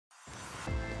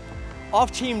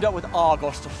I've teamed up with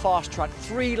Argos to fast-track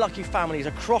 3 lucky families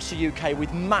across the UK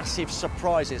with massive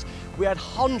surprises. We had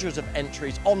hundreds of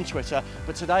entries on Twitter,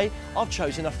 but today I've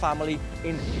chosen a family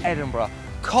in Edinburgh.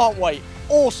 Can't wait,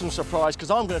 awesome surprise,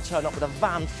 because I'm going to turn up with a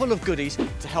van full of goodies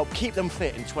to help keep them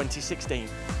fit in 2016.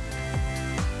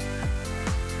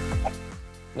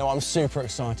 Now, I'm super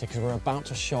excited because we're about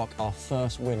to shock our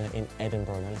first winner in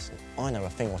Edinburgh. Now listen, I know a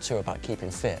thing or two about keeping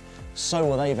fit. So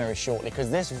will they very shortly, because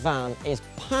this van is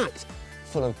packed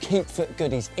full of keep fit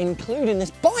goodies, including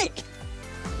this bike.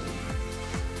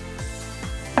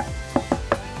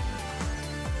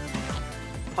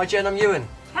 Hi Jen, I'm Ewan.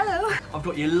 Hello. I've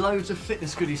got you loads of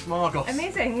fitness goodies from Argos.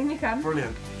 Amazing, in you come.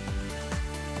 Brilliant.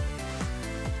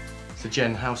 So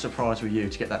Jen, how surprised were you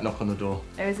to get that knock on the door?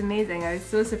 It was amazing, I was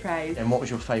so surprised. And what was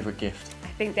your favourite gift? I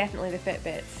think definitely the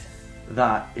Fitbits.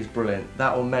 That is brilliant.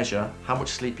 That will measure how much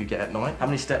sleep you get at night, how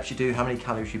many steps you do, how many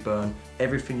calories you burn.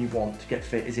 Everything you want to get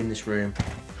fit is in this room.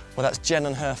 Well, that's Jen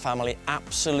and her family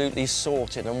absolutely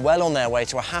sorted and well on their way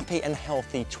to a happy and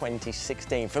healthy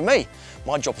 2016. For me,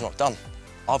 my job's not done.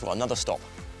 I've got another stop,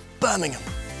 Birmingham.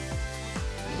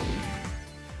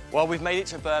 Well, we've made it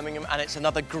to Birmingham and it's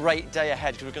another great day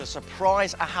ahead because we're going to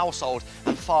surprise a household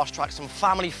and fast-track some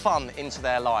family fun into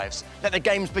their lives. Let the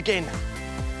games begin.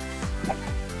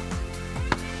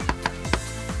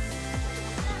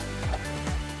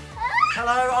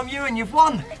 Hello, I'm Ewan, you've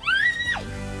won!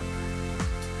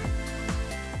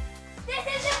 This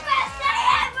is the best day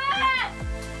ever!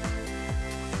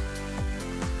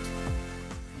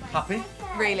 Happy?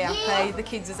 Really happy. The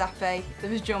kids was happy. There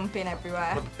was jumping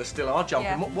everywhere. Well, there still are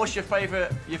jumping. Yeah. What's your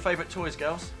favourite toys,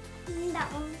 girls?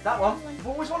 That one. That one? You've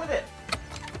always wanted it?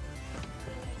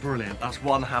 Brilliant. That's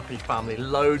one happy family.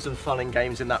 Loads of fun and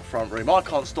games in that front room. I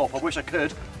can't stop. I wish I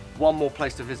could. One more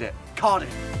place to visit. Cardiff.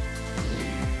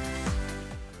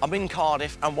 I'm in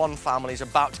Cardiff and one family is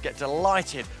about to get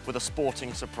delighted with a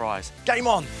sporting surprise. Game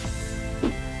on!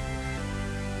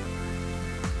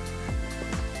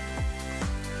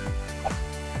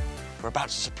 We're about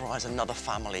to surprise another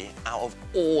family. Out of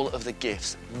all of the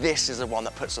gifts, this is the one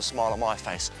that puts a smile on my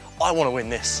face. I want to win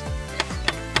this.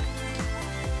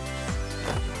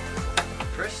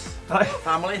 Chris. Hi.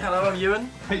 Family, hello, I'm Ewan.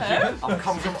 Hello. I've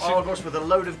come from Argos with a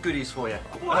load of goodies for you.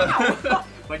 Wow.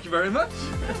 Thank you very much.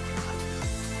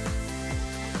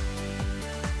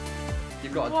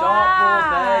 You've got a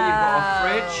dartboard there, you've got a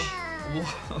fridge,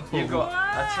 Whoa. you've got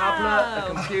a tablet, a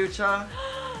computer,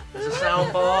 there's a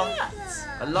sound bar,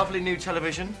 a lovely new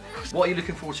television. What are you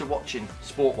looking forward to watching,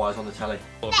 sport-wise, on the telly?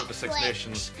 I've got the Six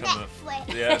Nations coming up.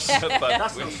 Netflix. Yes,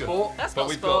 That's not sport. but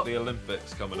we've got the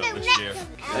Olympics coming up this year.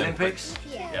 Olympics,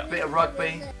 Yeah. a bit of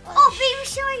rugby. Oh, being a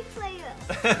shy player.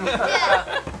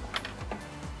 Yeah.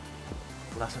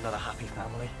 Well, that's another happy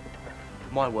family.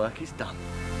 My work is done.